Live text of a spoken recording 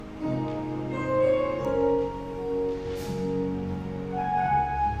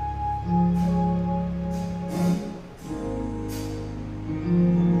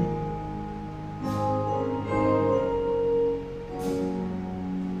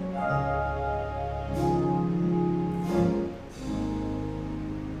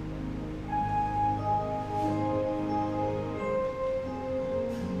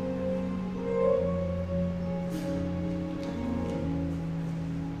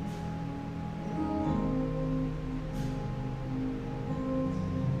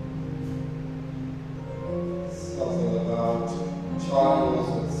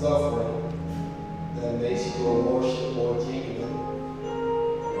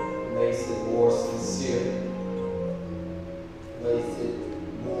makes it more sincere, makes it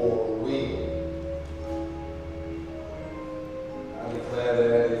more real. I declare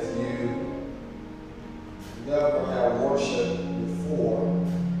that if you never have worship before,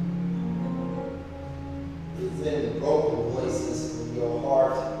 it's in the broken places when your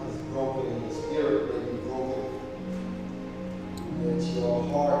heart is broken and your spirit may be broken, that your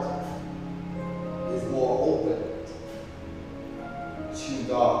heart is more open to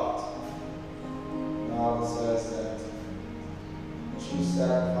God. The Bible says that true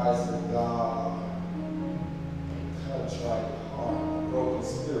sacrifice of God, contrite heart, broken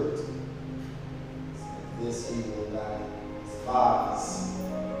spirit, this He will not despise.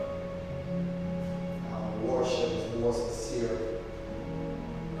 Our worship is more sincere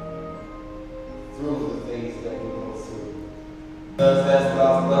through the things that we go through. Because that's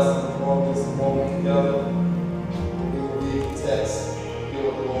God's blessing for this moment together. We will read the text, hear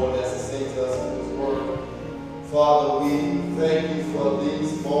what the Lord has to say to us in His Word. Father, we thank you for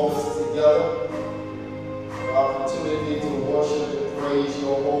these moments together, for our opportunity to worship and praise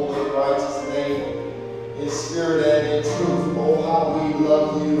your holy and righteous name in spirit and in truth. Oh, how we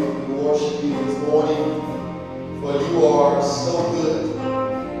love you and we worship you this morning, for you are so good.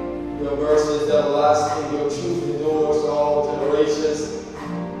 Your mercy is everlasting, your truth endures to all generations.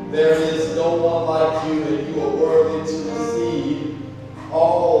 There is no one like you, and you are worthy to receive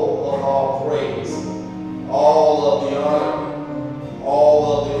all of our praise, all of the honor, all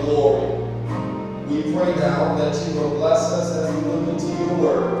of the glory. We pray now that you will bless us as we look into your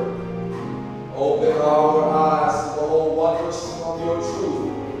word. Open our eyes to behold wonders of your truth,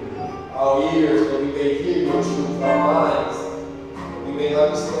 our ears that we may hear your truth, our minds that we may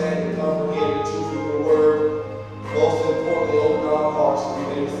understand and comprehend the truth of your word. Most importantly, open our hearts that we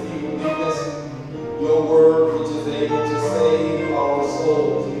may receive with meekness your word, which is able to save our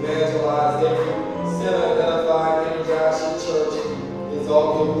souls, evangelize every sinner, edify and energize your church.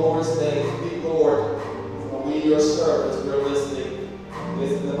 Exalt your glorious name. Speak, Lord, for we your servants, we're listening.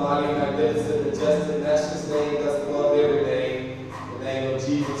 This is the mighty, magnificent, majestic, matchless name that's above every name. In the name of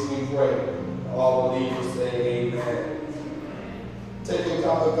Jesus we pray. All believers say amen. Take your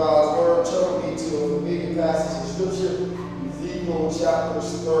copy of God's word, turn me to a familiar passage of scripture, Ezekiel chapter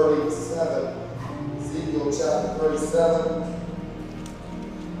 37. Ezekiel chapter 37.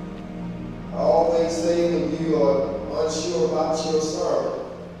 I always say when you are unsure about your sermon,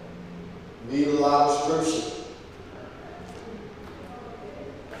 read a lot of scripture.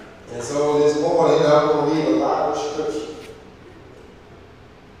 And so this morning I'm going to read a lot of scripture.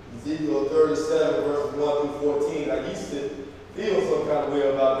 Ezekiel 37, verses 1 through 14. I used to feel some kind of way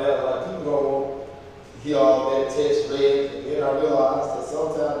about that. Like people don't want to hear all that text read. And then I realized that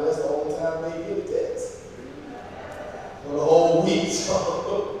sometimes that's the only time they hear the text. For the whole week.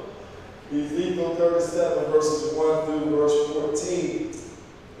 So Ezekiel 37, verses 1 through verse 14.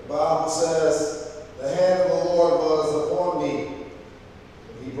 The Bible says, the hand of the Lord was upon me.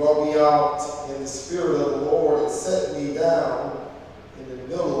 He brought me out in the spirit of the Lord and set me down in the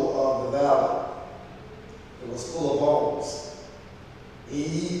middle of the valley. It was full of bones.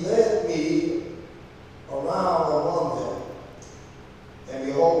 He led me around among them, and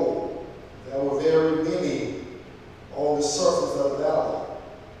behold, there were very many on the surface of the valley,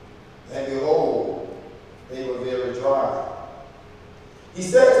 and behold, they were very dry. He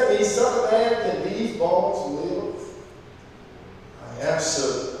said to me, Son of man, can these bones live? I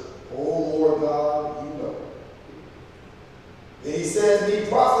answered, O Lord God, you know. Then he said to me,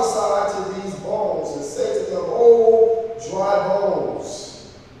 prophesy to these bones and say to them, O dry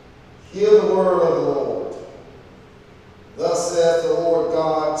bones, hear the word of the Lord. Thus saith the Lord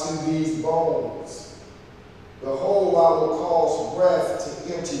God to these bones, behold, I will cause breath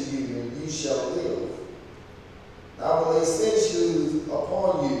to enter you, and you shall live. I will lay sinews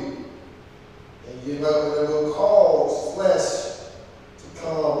upon you, and you will cause flesh to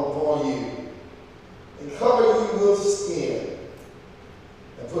come upon you, and cover you with skin,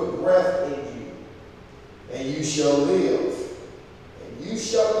 and put breath in you, and you shall live, and you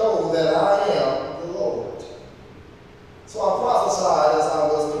shall know that I am the Lord. So I prophesied as I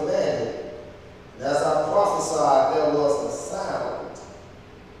was commanded, and as I prophesied there was a sound,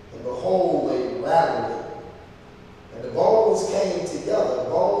 and behold, a rattling, and the bones came together,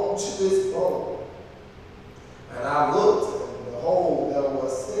 bone to its bone. And I looked, and behold, there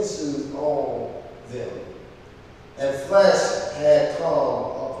was sinews on them, and flesh had come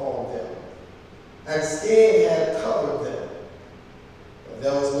upon them, and skin had covered them, but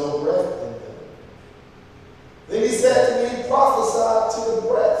there was no breath in them. Then he said to me, prophesy to the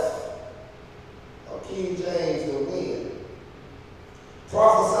breath, or King James, the wind.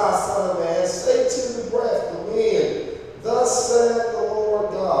 Prophesy prophesy, son of man, say to the breath, the wind, thus saith the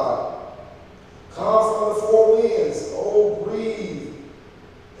Lord God, come from the four winds, O breathe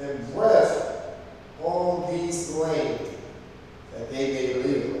and breath on these slain, that they may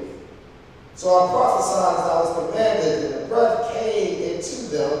live. So I prophesied as I was commanded, and the breath came into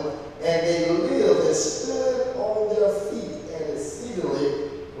them, and they lived and stood on their feet, an exceedingly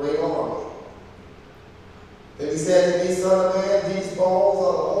great army. Then he said to me, son of man, these bones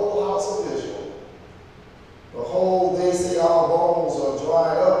are the whole house of Israel. Behold, they say our bones are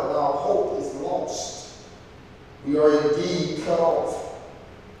dried up, and our hope is lost. We are indeed cut off.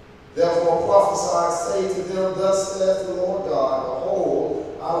 Therefore prophesy, say to them, thus saith the Lord God,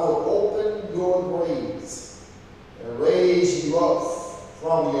 behold, I will open your graves, and raise you up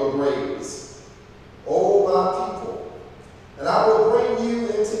from your graves, O my people, and I will bring you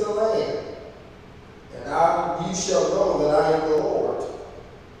into the land. And you shall know that I am the Lord,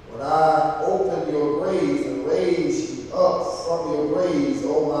 when I open your graves and raise you up from your graves,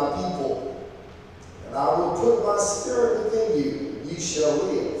 O my people. And I will put my spirit within you, and you shall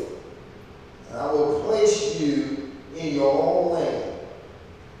live. And I will place you in your own land.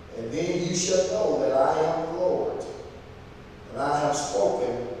 And then you shall know that I am the Lord. And I have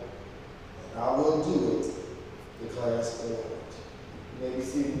spoken, and I will do it, declares the Lord. You may be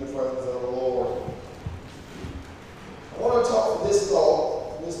seated in the presence of the Lord. I want to talk this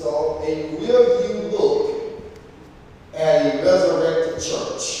thought, and will you look at a resurrected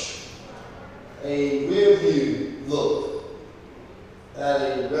church? Will you look at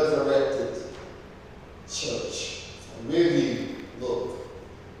a resurrected church? Will you look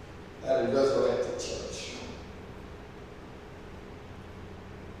at a resurrected church?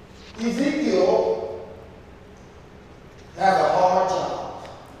 Ezekiel has a hard job.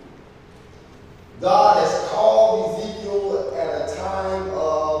 God has called Ezekiel at a time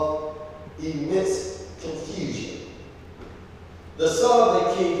of immense confusion. The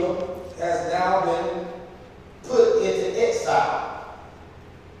southern kingdom has now been put into exile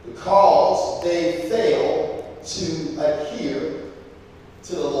because they failed to adhere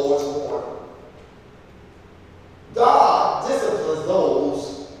to the Lord's warning. God disciplines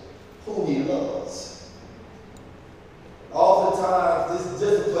those whom he loves. Oftentimes, this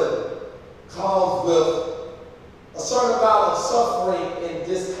discipline comes with a certain amount of suffering and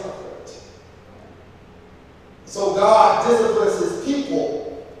discomfort. So God disciplines his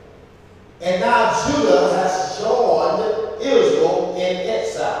people, and now Judah has joined Israel in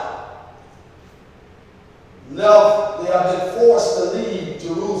exile. Now they have been forced to leave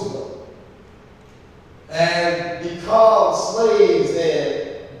Jerusalem and become slaves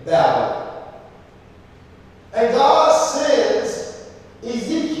in Babylon. And God sends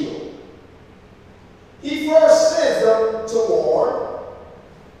Ezekiel. He first sends them to warn,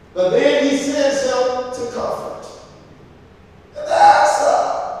 but then he sends them to comfort. And that's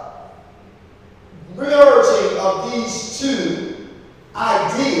a merging of these two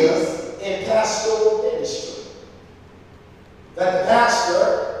ideas in pastoral ministry. That the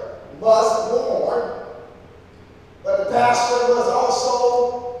pastor must warn, but the pastor must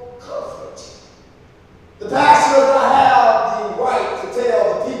also comfort. The pastor does not have the right to tell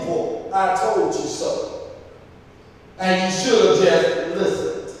the people, I told you so. And you should have just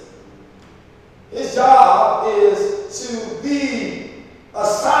listened. His job is to be a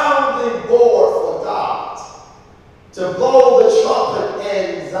sounding board for God, to blow the trumpet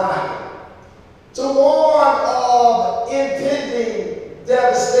in Zion, to warn of impending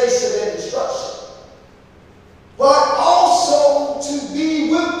devastation and destruction, but also to be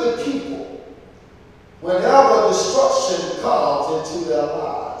with the people whenever destruction comes into their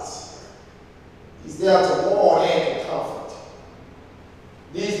lives. He's there to warn and to comfort.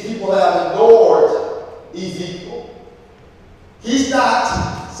 These people have ignored Ezekiel. He's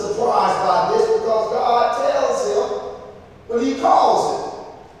not surprised by this because God tells him when he calls him,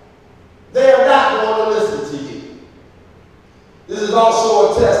 they are not going to listen to you. This is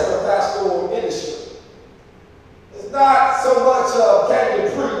also a test of pastoral ministry. It's not so much of can you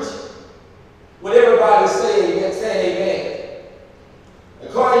preach when everybody's saying amen. And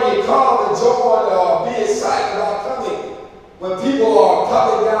can you come and join or be excited about coming when people are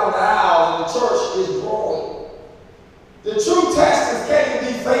coming down the aisle and the church is growing. The true test is can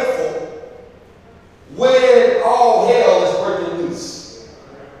you be faithful when all hell is breaking loose?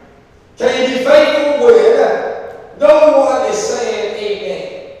 Can you be faithful when no one is saying amen?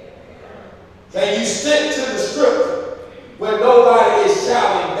 Can you stick to the scripture when nobody is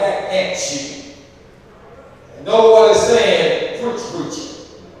shouting back at you? And no one is saying preach,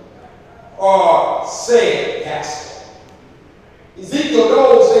 or saying pastor. Ezekiel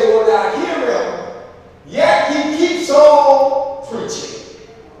knows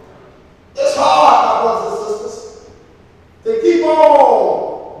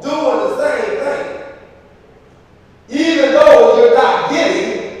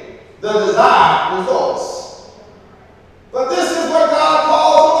the desired results. But this is what God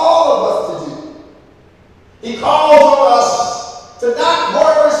calls on all of us to do. He calls on us to not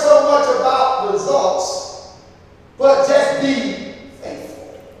worry so much about results, but just be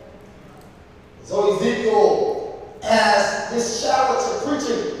faithful. So Ezekiel has this challenge of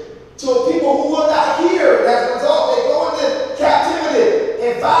preaching to people who will not hear. As a result, they go into captivity.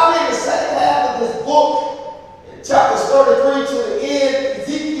 And finally, in the second half of this book, in chapters 33 to the end,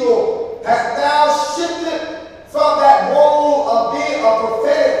 Ezekiel has now shifted from that role of being a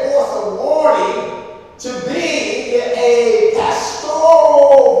prophetic voice of warning to being a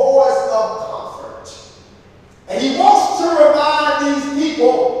pastoral voice of comfort. And he wants to remind these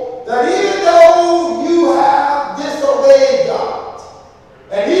people that even though you have disobeyed God,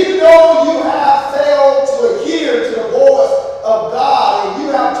 and even though you have failed to adhere to the voice of God, and you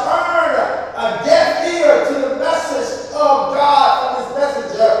have turned a deaf ear to the message of God from his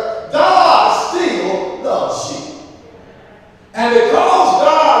messenger, God still loves you. And because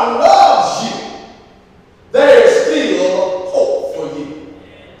God loves you, there is still hope for you.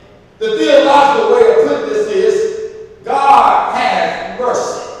 The theological way of putting this is, God has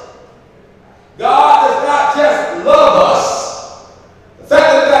mercy. God does not just love us. The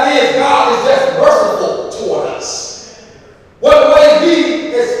fact of the matter is, God is just merciful toward us. One of the ways we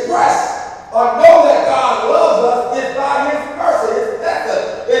express or know that God loves us is by his mercy, his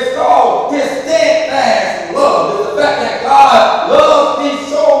method. It's called his steadfast love. It's the fact that God loves me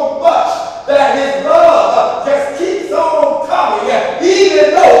so much that his love just keeps on coming,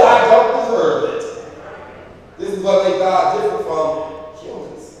 even though I don't deserve it. This is what makes God different from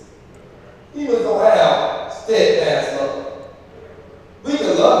humans. Humans don't have steadfast love. We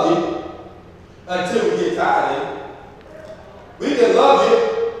can love you until we get tired of you. We can love you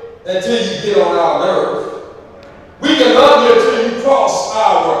until you get on our nerves. We can love you until you cross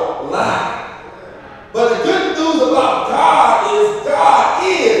our line. But the good news about God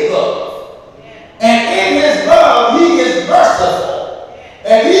is love. And in his love, he is merciful.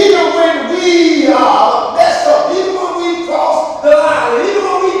 And even when we mess up, even when we cross the line, and even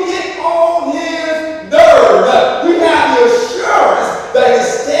when we get on his nerve, we have the assurance that his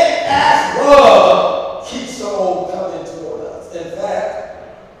steadfast love keeps on coming toward us. In fact,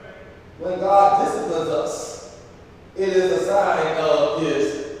 when God disciplines us, it is a sign of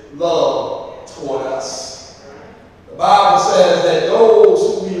his love toward us. The Bible says that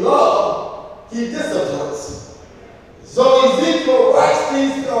those who he loves, he disciplines. So Ezekiel writes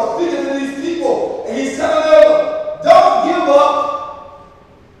these, speaking to these people, and he's telling them, don't give up.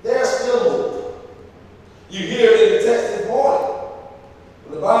 There's still hope. You hear it in the text this morning.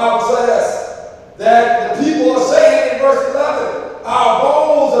 The Bible says that the people are saying in verse 11, our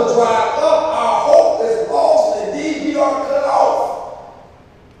bones are dried up, our hope is lost, indeed we are cut off.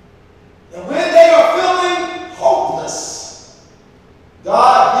 And when they are feeling hopeless,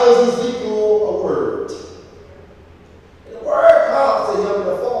 God gives Ezekiel a word. And the word comes to him in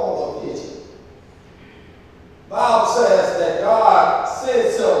the form of a vision. The Bible says that God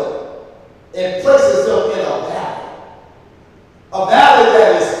sends him and places him in a valley. A valley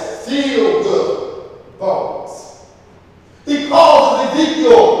that is filled with bones. He causes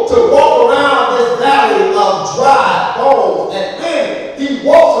Ezekiel to walk around this valley of dry bones. And when he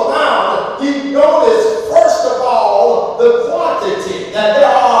walks around, he notices, first of all, the quantity, that there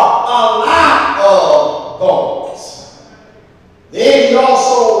are a lot of bones. Then he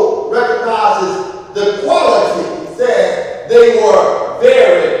also recognizes the quality. He says they were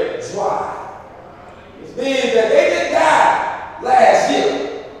very dry. Which means that they didn't die last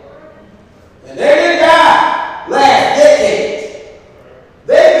year. And they didn't die last decade.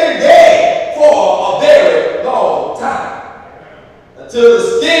 They've been dead for a very long time. Until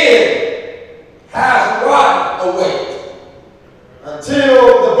the skin has rotten away.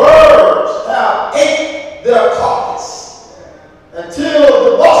 Until the birds have ate their carcass.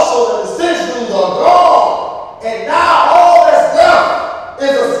 Until the muscle and the sinews are gone. And now all that's left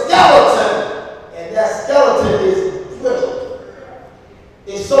is a skeleton. And that skeleton is brittle.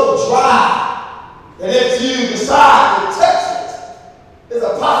 It's so dry that if you decide to touch it, there's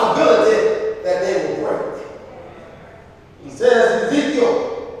a possibility that they will break. He says,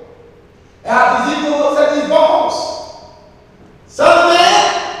 Ezekiel, after Ezekiel looks at these bones, son of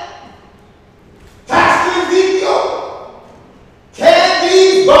man, Pastor Ezekiel, can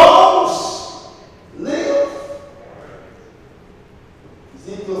these bones live?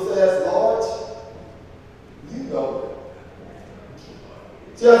 Ezekiel says, Lord, you know.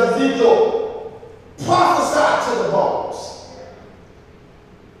 Tells Ezekiel, prophesy to the bones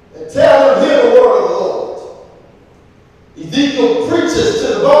and tell them, hear the word of the Lord. Ezekiel preaches to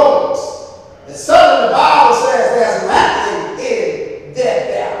the bones And suddenly the Bible says there's rattling in their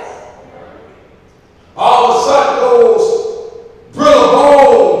belly. All of a sudden those brittle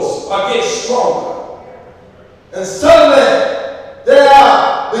bones are getting stronger. And suddenly they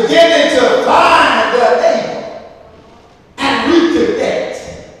are beginning to find their neighbor and reconnect.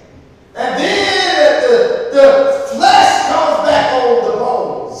 And then the flesh comes back on the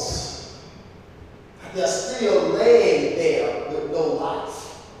bones. They're still laying there with no life.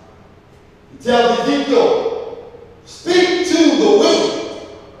 He tells Ezekiel, speak to the wind.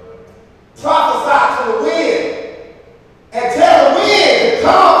 Prophesy to the wind. And tell the wind to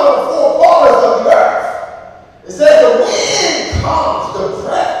come from the four corners of the earth. It says the wind comes, the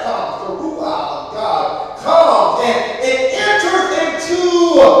breath comes, the ruach of God comes, and it enters into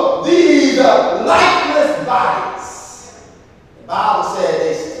these lifeless bodies. The Bible said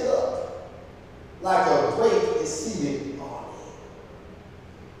they stood up like a great exceeding army.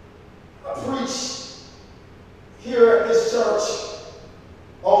 I preached here at this church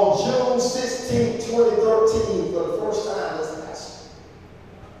on June 16, 2013 for the first time as a pastor.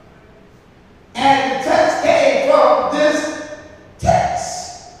 And the text came from this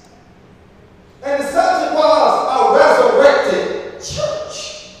text. And the subject was a resurrected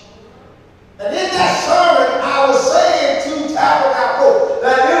church. And in that sermon, I was saying to Tabernacle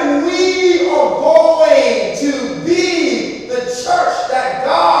that if we are going to be the church that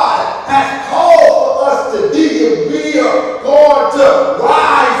God has called for us to be, if we are going to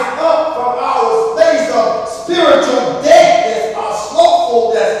rise up from our space of spiritual deadness, our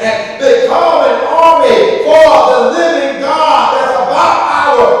slothfulness, and become an army for the living God that's about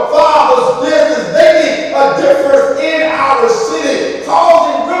our Father's business, making a difference in our city,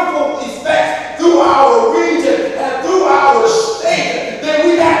 causing ripple effects through our region and through our state, then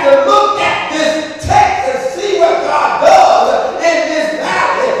we have to look at this text and see what God does in this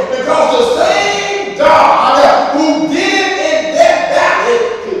valley, because the same God who did it in that valley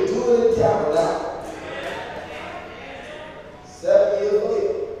could do it in Tabernacle. 7 years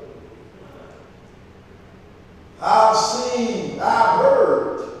later, I've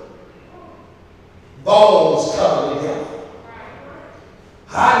heard bones coming together.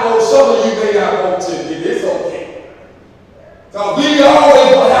 I know some of you may not want to, but it's okay. Because we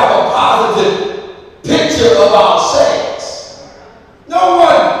always want to have a positive picture of ourselves. No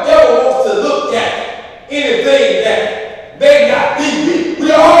one ever wants to look at anything that may not be.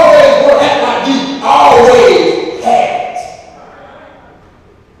 We always want to act like you always had.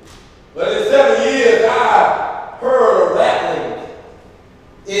 But in 7 years, I heard a rattling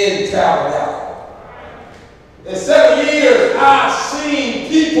in Tabernacle. In 7 years, I've seen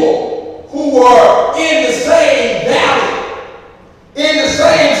people who were in the same valley, in the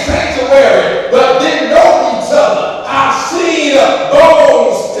same sanctuary, but didn't know each other. I've seen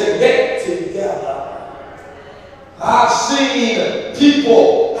bones connect together. I've seen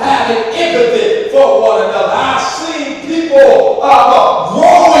people having empathy for one another. I've seen people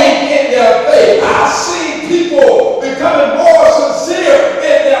growing in their faith. I've seen people becoming more sincere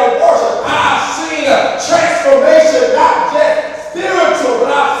in their worship. I've seen transformation, not just spiritual,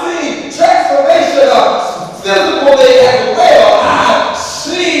 but I've seen transformation physically as well. I've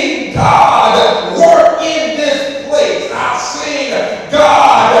seen God work in this place. I've seen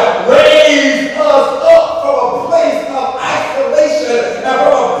God raise us up from a place of isolation and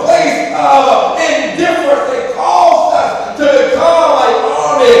from a place of indifference and cause us to become an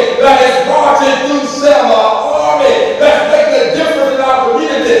army that is marching through Selma, an army that's making a difference in our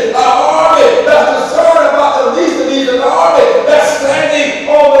community, an army that's concerned about the least of these, an army that's standing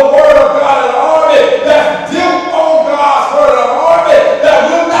on the word of God, an army that's built on God's word, an army that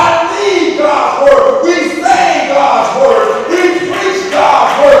will not leave God's word. We say God's word. We preach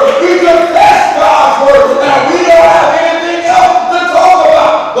God's word. We confess God's word. Now we don't have anything else to talk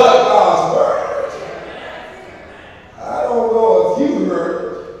about but God's word. I don't know if you heard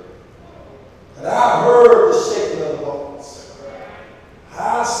it, but I heard the shaking of the bones.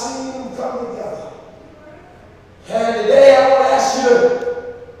 I've seen them come together. And today I want to ask you to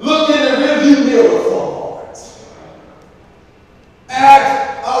look in the rearview mirror for a moment.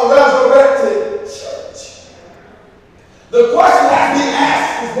 At a resurrected church. The question has been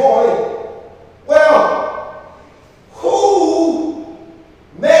asked this morning, well, who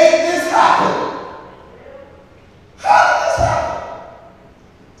made this happen? How did this happen?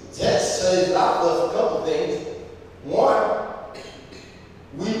 The text says a couple things. One,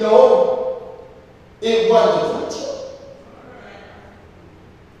 we know it wasn't the preacher.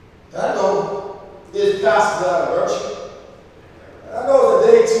 I know it's pastor's anniversary. I know it's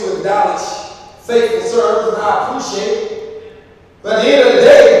a day to acknowledge faithful service, and I appreciate it. But at the end of the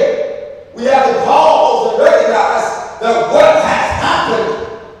day, we have to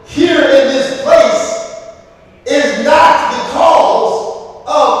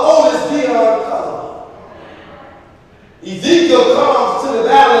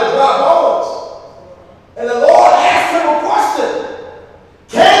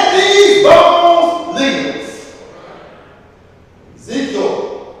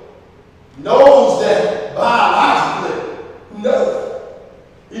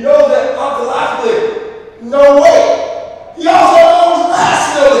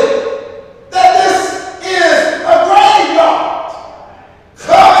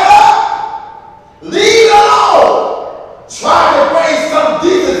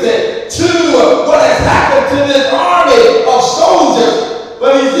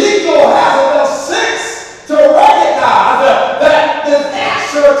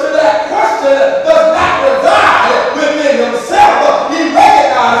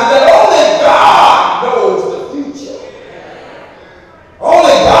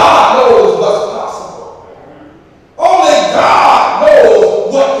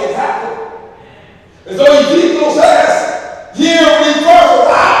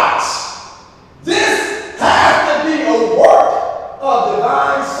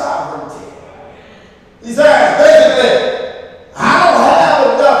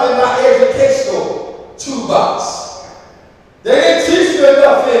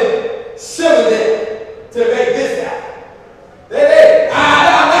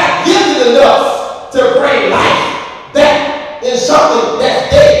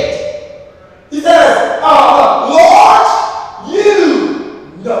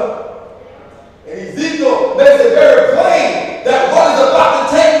No. And Ezekiel makes it very plain that what is about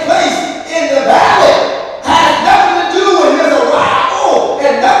to take place in the valley has nothing to do with his arrival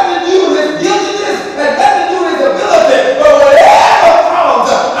and nothing to do with his guiltiness and nothing to do with his ability. But whatever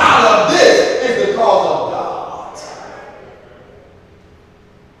comes out of this is because of God.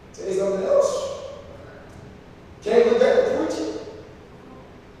 Tell you something else. Can't look at the preacher.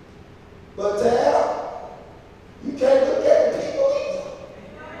 But to hell, you can't look at the people either.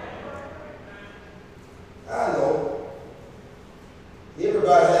 I know.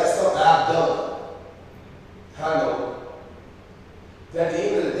 Everybody has something I've done. I know. But at the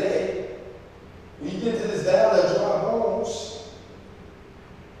end of the day, when you get to this valley of dry bones,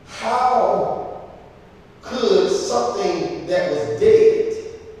 how could something that was dead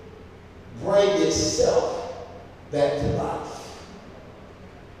bring itself back to life?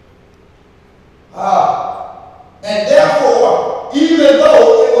 And therefore, even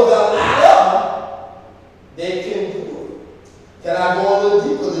though it was a lot of them, they couldn't do it. Can I go a little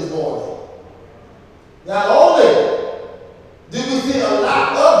deeper this morning? Not only did we see a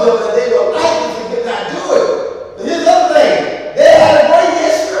lot of them and they were likely to could not do it, but here's the other thing. They had a great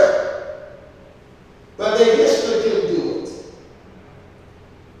history, but their history couldn't do it.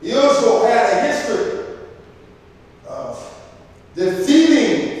 Israel had a history of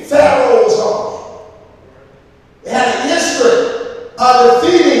defeating Pharaoh's army. They had a history of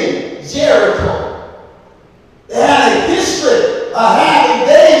defeating Jericho. They had a history of having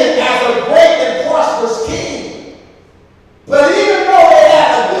David as a great and prosperous king. But even though they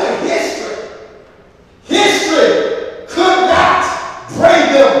had a good history, history could not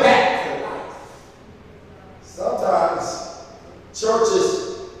bring them back to life. Sometimes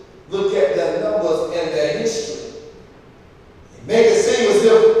churches look at their numbers and their history and make it seem as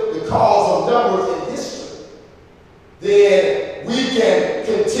if because of numbers and history, then we can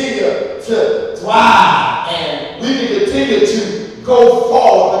continue to thrive and we can continue to go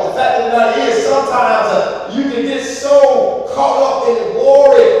forward. But the fact of the matter is, sometimes you can get so caught up in the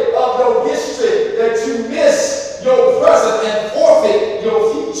glory of your history that you miss your present and forfeit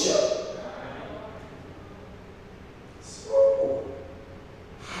your future. So,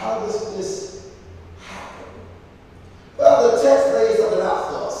 how does this happen? Well, the text lays something out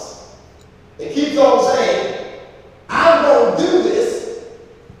for us. It keeps on saying, I'm going to do this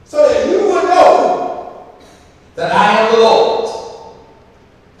so that you will know that I am the Lord.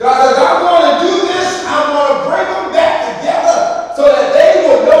 God says, I'm going to do this. I'm going to bring them back together so that they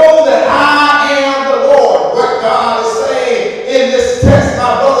will know that I am the Lord. What God is saying in this text,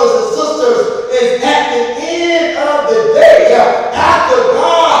 my brothers and sisters, is at the end of the day, after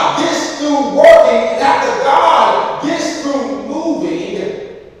God gets through working, and after God gets through moving,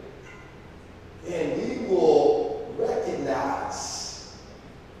 then we will recognize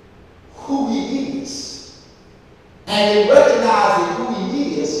who he is. And in recognizing who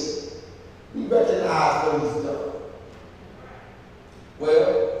he is, we recognize what he's done.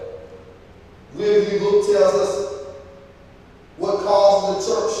 Well, Review Book tells us what causes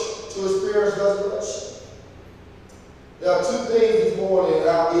the church to experience resurrection. There are two things this morning, and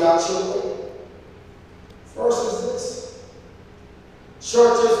I'll be out your way. First is this: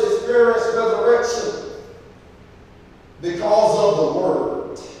 churches experience resurrection because of the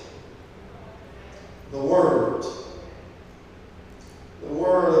Word. The Word. The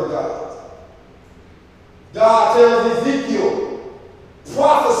Word of God. God tells Ezekiel,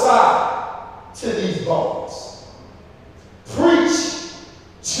 prophesy to these bones. Preach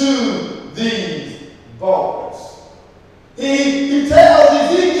to these bones. He tells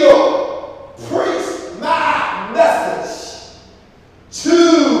Ezekiel, preach my message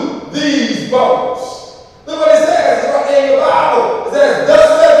to these bones. Look what it says right there in the Bible. It says, thus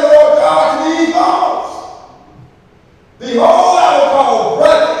says the Lord God to these bones. Behold, I will call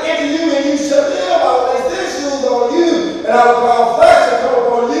breath into you, and you shall live. I will lay thin shoes on you, and I will call flesh to come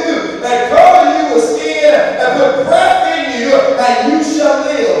upon you, and cover you with skin, and put breath in you, and you shall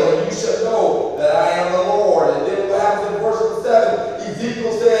live, and you shall know that I am the Lord. And then what happens in verse 7?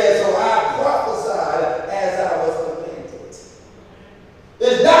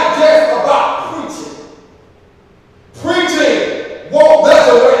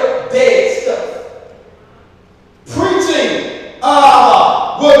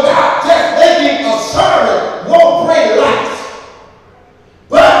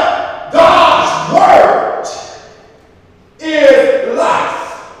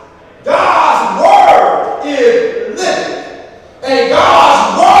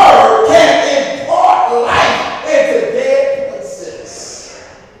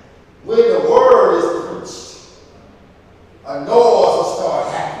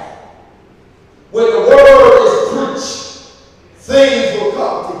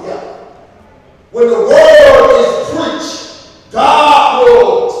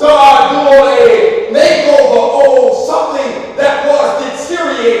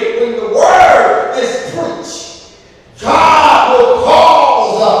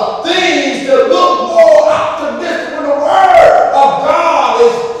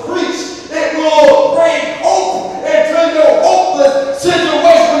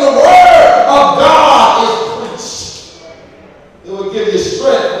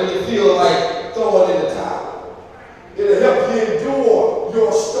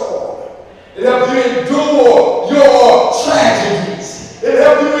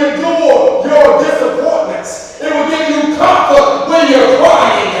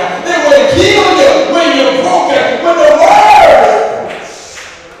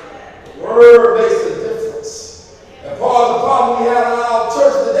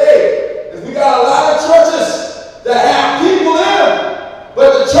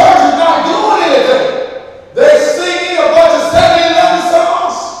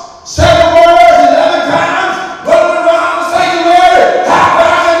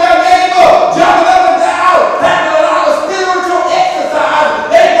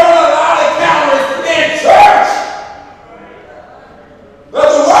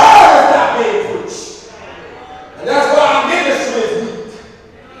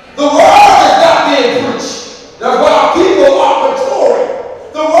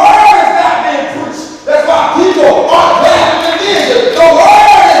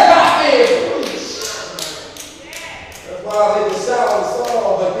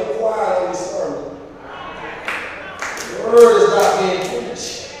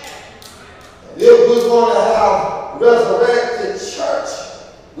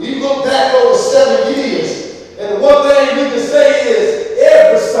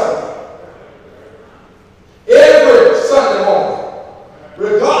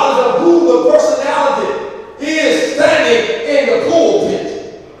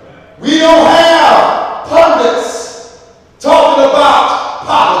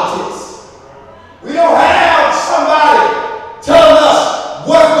 politics. We don't have somebody telling us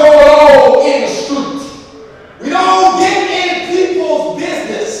what's going on in the street. We don't get in people's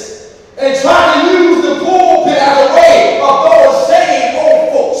business and try to use the pulpit as a way of throwing shade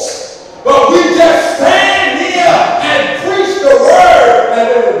on folks. But we just stand here and preach the word, and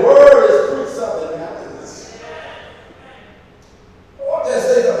when the word is preached, something happens. I want to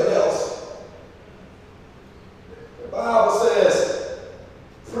say something else. The Bible says,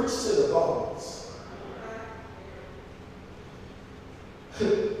 preach to the bones.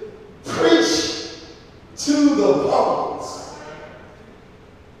 Preach to the bones.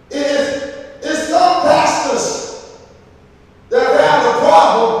 It's some pastors that have a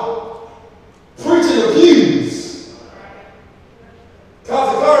problem preaching the pews. Because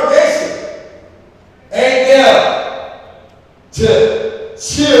the congregation ain't there to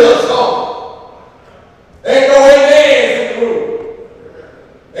cheer us on. Ain't no amens in the room.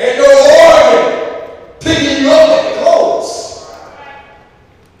 Ain't no organ picking you up at the clothes.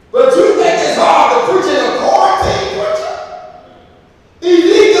 But you think it's hard to preach in a quarantine preacher?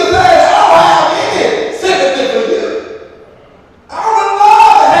 Ezekiel says, I don't have any sympathy for you. I would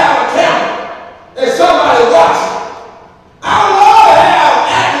love to have a camera and somebody watching. I would love to have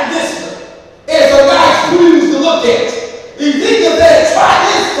air conditioning and some nice views to look at. Ezekiel said, try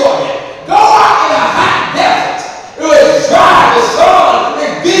this for me. Go out in a hot desert. It was dry, the sun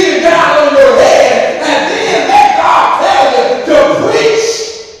is beating down on your head, and then let God tell you to preach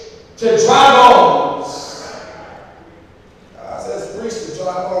to dry bones. God says preach to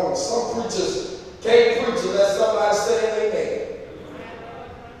dry bones. Some preachers can't preach unless somebody say amen.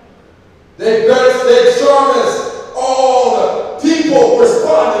 They base their sermons on people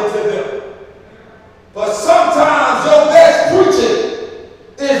responding to them. But sometimes your best preaching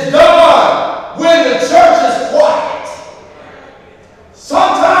is done when the church is quiet.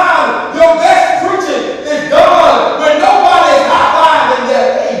 Sometimes your best preaching is done when nobody is high-fiving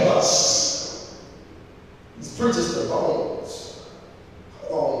their neighbors. These preachers to bones.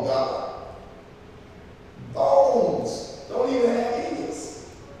 Hold on, God. Bones don't even have ears.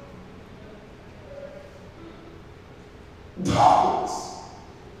 Bones.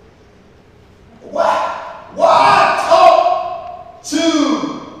 Why talk to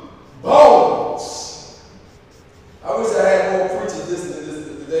bones? I wish I had more preachers listening to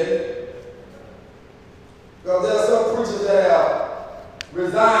this today. Because there are some preachers that have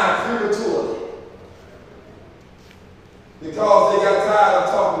resigned prematurely because they got tired of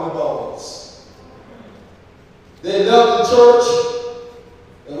talking to bones. They left the church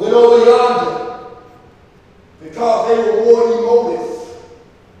and went over yonder because they were more emotive.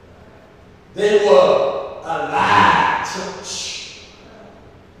 They were a live church.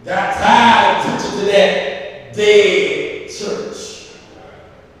 Got tired of preaching to that dead church.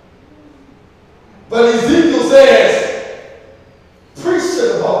 But Ezekiel says, preach to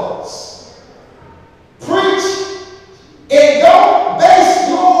the bones. Preach, and don't base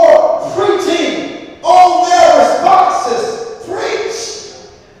your preaching on their responses. Preach,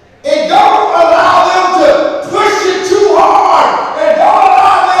 and don't allow them to push it too hard, and don't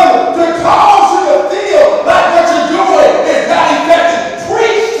allow them to cause you to feel like what you're doing is not effective.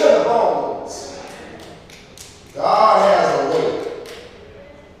 Preach to the bones. God has a way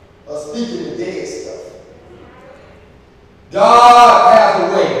of speaking to dead stuff. God has a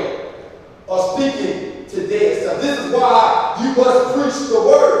way of speaking to dead stuff. This is why you must preach the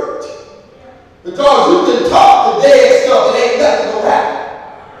word. Because you can talk to dead stuff and ain't nothing gonna happen.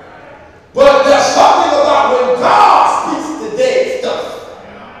 But there's something about when God speaks to dead stuff.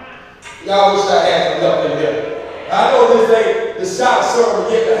 Y'all wish I had some help in here. I know this ain't the shout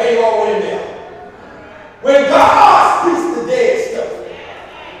sermon yet, but hang on in there. When God speaks to dead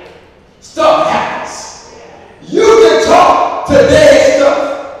stuff happens. You can talk to dead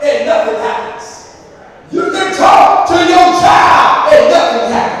stuff and nothing happens. You can talk to your child and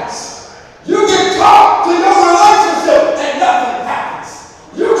nothing happens. You can talk to your relationship and nothing happens.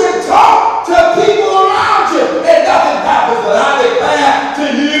 You can talk to people around you and nothing happens. But I declare to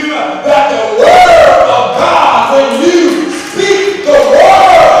you that the word of God, when you speak the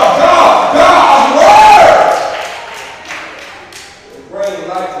word of God, God's word, it brings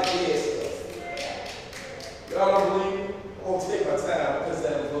life to dead stuff. Y'all don't believe me? I'm going to take my time because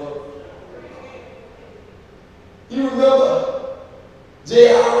that is love. You remember J.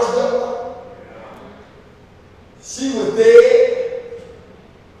 Iris Dunlop? She was dead,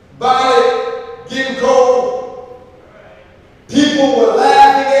 body getting cold. People were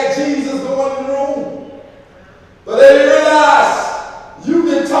laughing at Jesus going in the room. But they didn't realize you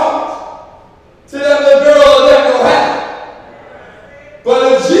can talk to that little girl and that will happen.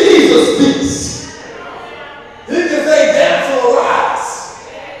 But if Jesus Jesus speaks. He can say, damsel, arise.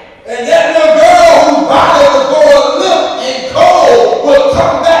 And that little girl whose body was going limp and cold will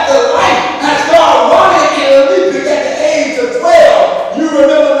come back to life and start running and leaping at the age of 12. You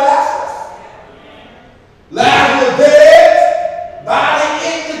remember Lazarus? Lazarus dead, body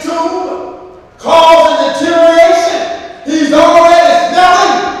in the tomb, causing deterioration. He's already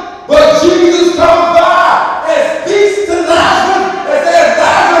smelling, but Jesus comes by and speaks to Lazarus and says,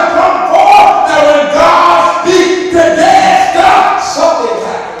 Lazarus, come forth. And when God speaks to dead stuff, something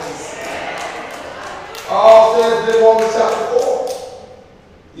happens. Paul says in Romans chapter 4,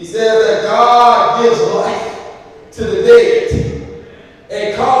 he says that God gives life to the dead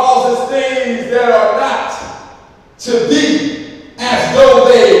and causes things that are not to be as though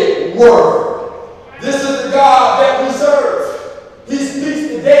they were. This is the God that we serve. He speaks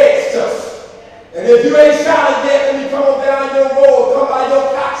to dead stuff. And if you ain't shouted yet, let me come on down your road, come by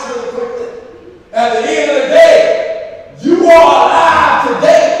your couch really quickly. At the end of the day, you are alive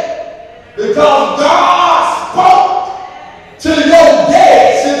today because God spoke to your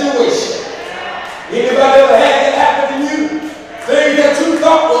dead situation. Anybody ever had that happen to you? Things that you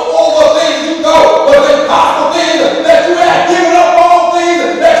thought were over, things you thought was impossible, things that you had given up on,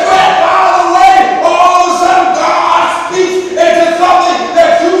 things that you had filed away. All of a sudden, God speaks into something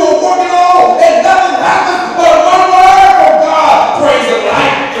that you were working on, and nothing happens but one word from God brings a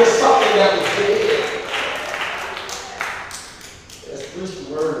life to something that was dead. Let's preach the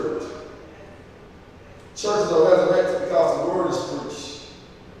word. Churches are resurrected because the word is preached.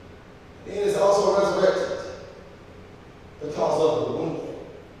 And it's also resurrected because of the wind.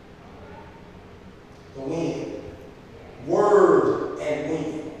 The wind. Word and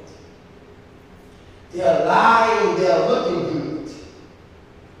wind. They're lying, they're looking good,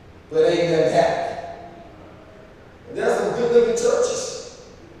 but ain't nothing happening. And there's some good looking churches.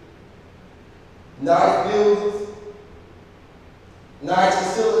 Nice buildings, nice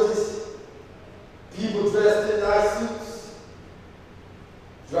facilities, people dressed in nice suits,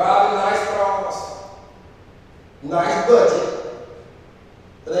 driving nice cars, nice budget,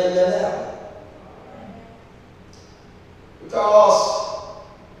 but ain't nothing happening. Because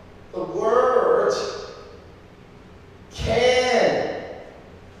the word can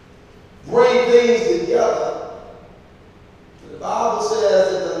bring things together. The Bible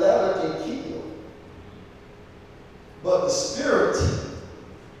says that the letter can kill, but the Spirit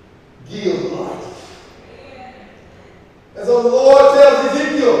gives life. And so the Lord tells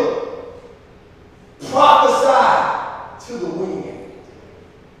Ezekiel, prophesy to the wind.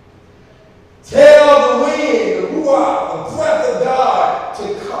 Tell the wind, the ruach, the breath of God to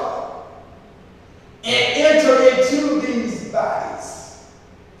come and enter into these bodies,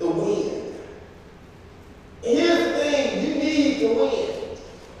 the wind. And here's the thing, you need the wind.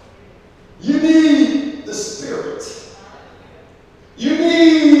 You need the Spirit. You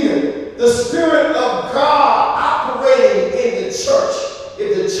need the Spirit of God operating in the church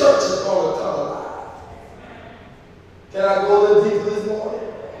if the church is going to come alive. Can I go a little deeper this morning?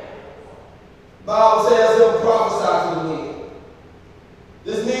 The Bible says he'll prophesy to the wind.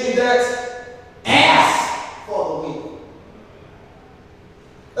 This means that ask for the wind.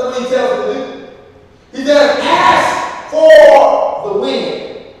 That's what he tells them to do. He says ask for the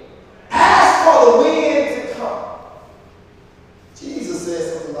wind. Ask for the wind to come. Jesus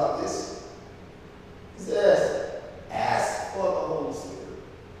says something about this. He says, ask for the Holy Spirit.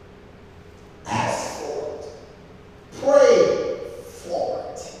 Ask for it. Pray for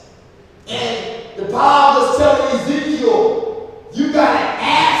it. And the Bible is telling Ezekiel, you got to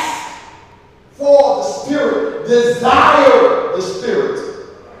ask for the Spirit. Desire the Spirit.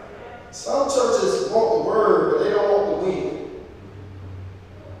 Some churches want the word, but they don't want the wind.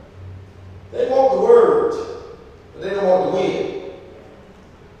 They want the word, but they don't want the wind.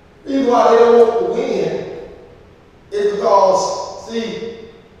 The reason why they don't want the wind is because, see,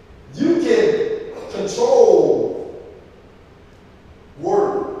 you can control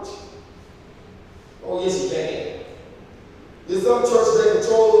words. Oh, yes, you can. There's some churches that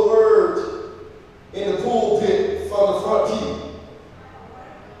control the word in the pulpit from the front pew.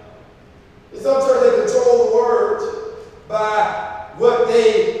 There's some churches that control the word by what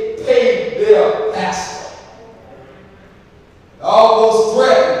they pay their pastor. Almost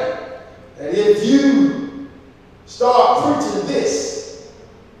threatening that if you start preaching this,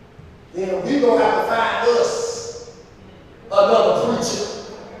 then we're going to have to find us another preacher.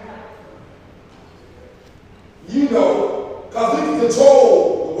 You know, because we can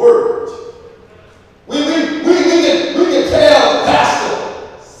control the word. We can tell the pastor,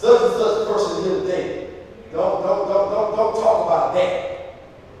 such and such person here today, don't talk about that.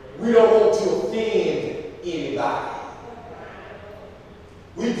 We don't want to offend anybody.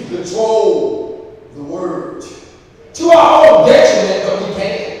 We can control the word to our own detriment, but we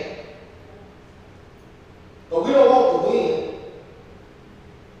can. But we don't want the wind,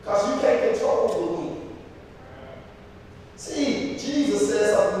 because you can't control the wind. See, Jesus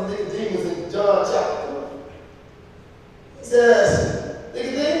says something to Nicodemus in John chapter 3. He says,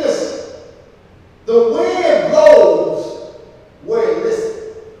 Nicodemus, the wind blows where it listens.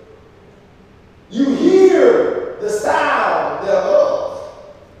 You hear the sound thereof,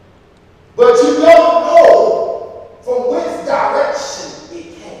 but you don't know from which direction it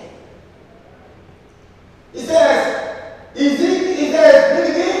came. He says,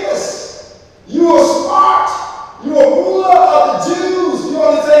 Nicodemus, you are smart. You are ruler of the Jews. You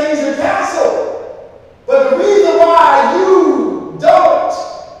understand he's your counsel. But the reason why you don't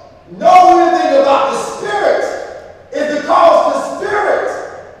know anything about the Spirit is because the Spirit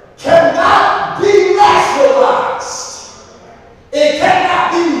cannot be rationalized. It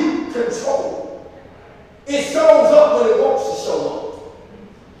cannot be controlled. It shows up when it wants to show up.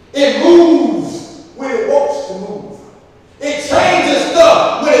 It moves when it wants to move. It changes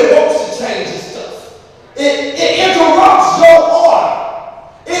stuff when it wants to change stuff. It interrupts your order.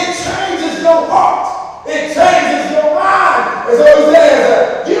 It changes your heart. It changes your mind. And so he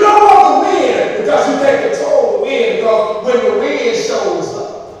says, you don't want the wind because you can't control the wind, because when the wind shows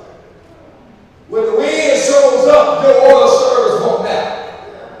up, your oil service won't matter.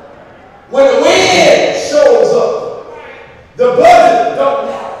 When the wind shows up, the budget don't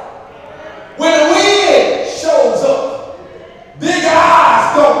matter. When the wind shows up, big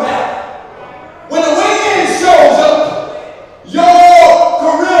eyes don't matter. When the wind shows up, your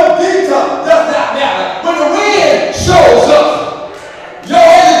career vita does not matter. When the wind shows up, your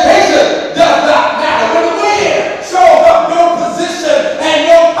education does not matter. When the wind shows up, your position and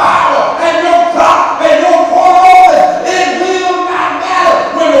your power and your clock and your office, it will not matter.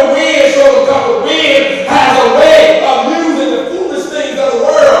 When the wind shows up, the wind has a way of using the foolish things of the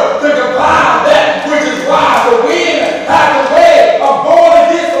world to confound that which is wise. The wind has a way of going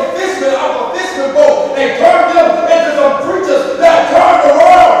against a fisherman of a fisherman boat and turn them into some preachers that turn the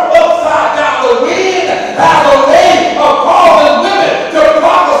world upside down. The wind has a way of causing women to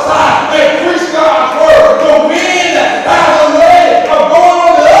prophesy and preach God's word. The wind has a way of going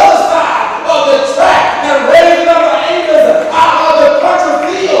on the other side of the track and raising up the angels out of the country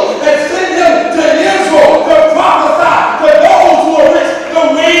field and sending them to Israel to prophesy to those who are rich. The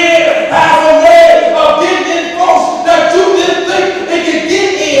wind has a way of getting in folks that you didn't think it could get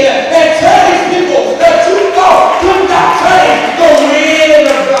in and change people that you thought could not change. The wind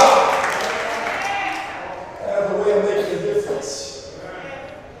of God has a way of making a difference.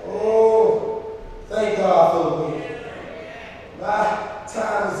 Oh, thank God for the wind. My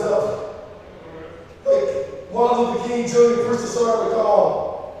time is up. Look, Martin Luther King Jr. preached a sermon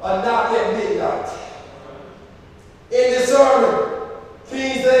called A Knock at Midnight. In this sermon,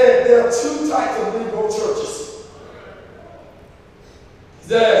 King said there are two types of Negro churches. He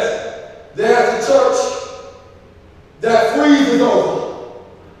says there's a church that freezes over,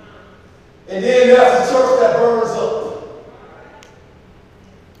 and then there's a church that burns up.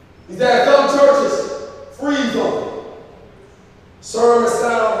 He said some churches freeze over. Sermons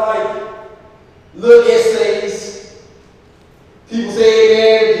sound like little essays. People say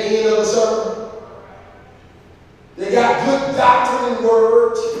amen at the end of the sermon. They got good doctrine and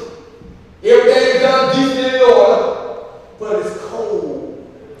word. Everything's done decent in order, but it's cold.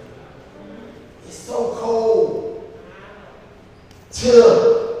 It's so cold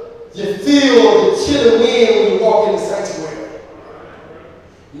till you feel the chilly wind when you walk in the sanctuary.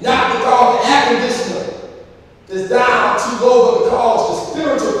 Not because the air conditioner is down too low, but because the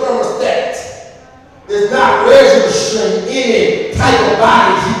spiritual thermostat is not registering any type of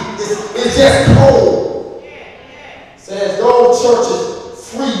body heat. It's just cold. Says those churches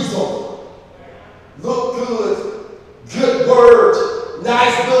freeze over. Look good, good word,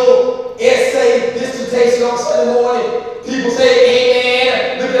 nice little essay, dissertation on Sunday morning. People say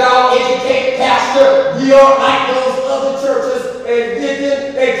amen. Look at our educated pastor. We aren't like those other churches. And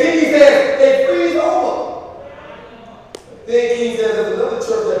King says they freeze over. Then King says there's another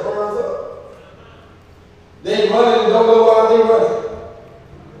church that burns up. They running and don't know why they running.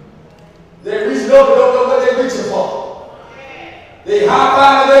 They reaching up and don't know what they're reaching for. They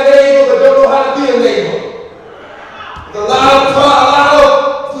high-fiving their neighbor but don't know how to be a neighbor. There's a lot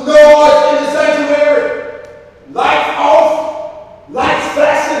of noise in the sanctuary. Light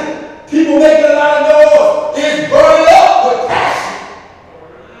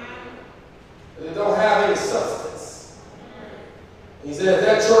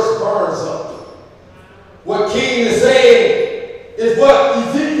church burns up. What King is saying is what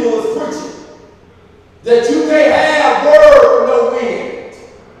Ezekiel is preaching. That you can't have word with no wind.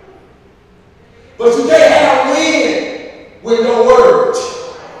 But you can't have wind with no word.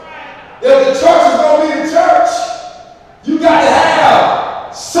 If the church is going to be the church, you got to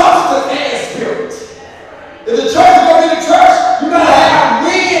have substance and spirit. If the church is going to be the church, you got to have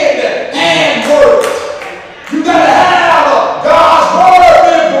wind and word. You got to have God's word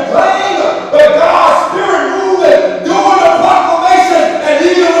being proclaimed, but God's spirit moving, doing the proclamation, and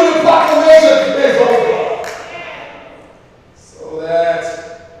even when the proclamation is over. So that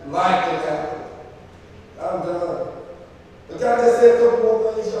life can happen. I'm done. But can I just say a couple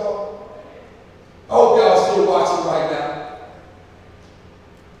more things, y'all? I hope y'all still watching right now.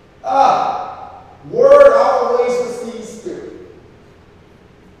 Word always precedes spirit.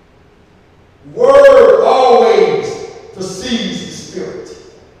 Word always precedes the spirit.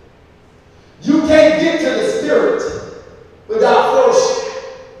 You can't get to the spirit without first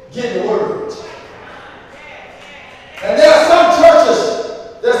getting the word. And there are some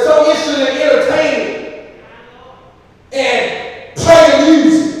churches that are so interested in entertaining and playing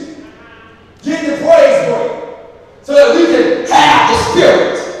music, getting the praise break, so that we can have the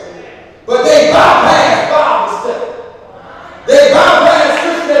spirit. But they bypass Bible study. They bypass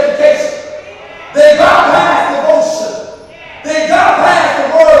Christian education. They bypass devotion. They bypass the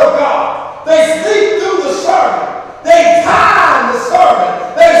Word of God. They sleep through the sermon. They time the sermon.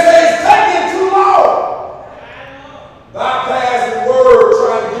 They say it's taking too long. Bypassing the Word,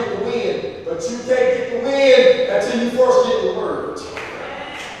 trying to get the wind. But you can't get the wind until you first get the Word.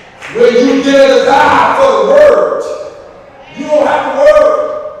 When you get a desire for the Word, you don't have the Word.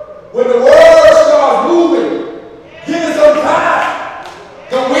 When the word starts moving, give it some time.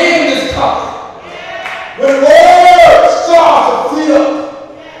 The wind is coming. When the word starts to flip,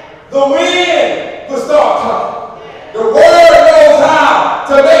 the wind will start coming. The word knows how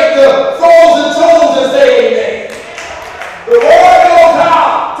to make the frozen tones say amen. The word knows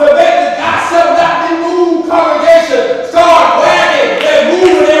how to make the I shall not be moved congregation start wagging and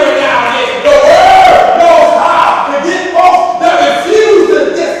moving every now and then. The word knows how to get folks that refuse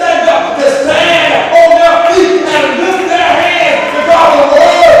to just stand up, to stand on their feet and lift their hands because the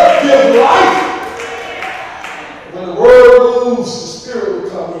word gives life. When the word moves, the spirit will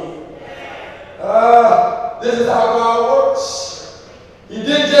come in. This is how God works. He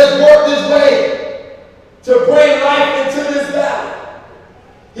didn't just work this way to bring life into this valley.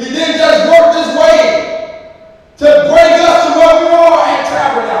 He didn't just work this way to bring us to where we are at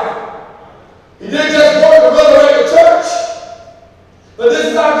Tabernacle. He didn't just work to resurrect the church. But this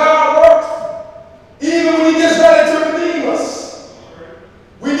is how God works. Even when he gets ready to redeem us,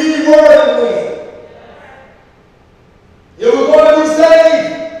 we need word and wind. If we're going to be saved,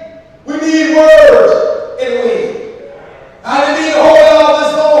 we need word and wind. I didn't need to hold all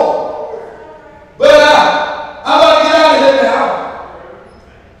this long. But I'm about to get out of here now.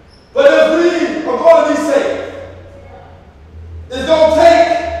 But if we are going to be saved, it's going to take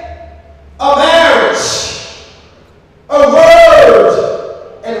a marriage, a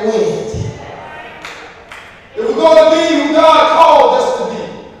word, and wind. If we're going to be who God called us to be,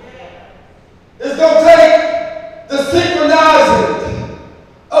 it's going to take the synchronizing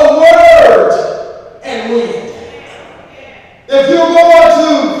of word and wind. If you're going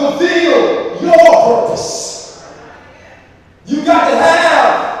to fulfill your purpose, you got to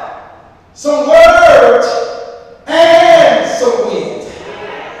have some word and some wind.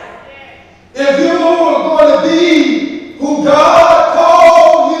 If you're going to be who God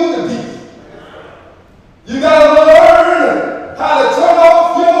called you to be, you got to learn how to turn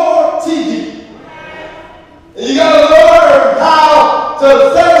off your TV. And you got to learn how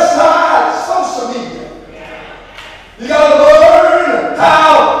to set aside social media. You got to learn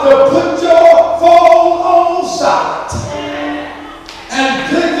how to put your phone on silent and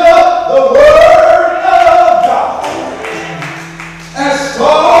pick up the Word of God and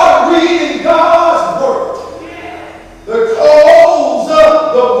start reading God's Word. The closer,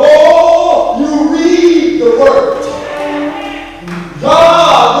 the more you read the Word,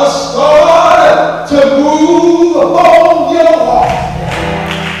 God will start to move upon your heart.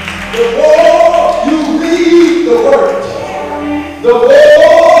 The more you read the Word, the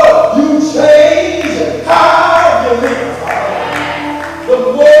more you change how you live. The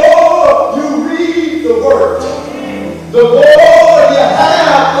more you read the Word, the more you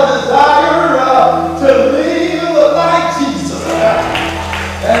have a desire to live like Jesus.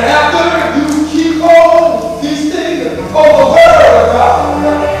 And after you keep on feasting on the Word of God,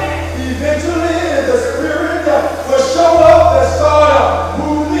 eventually the Spirit will show up and start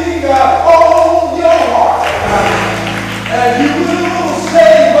moving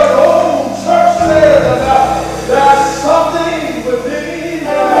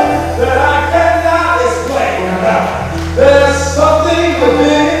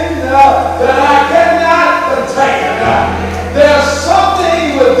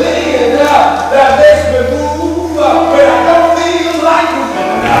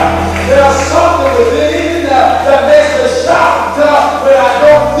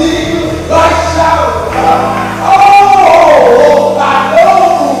Did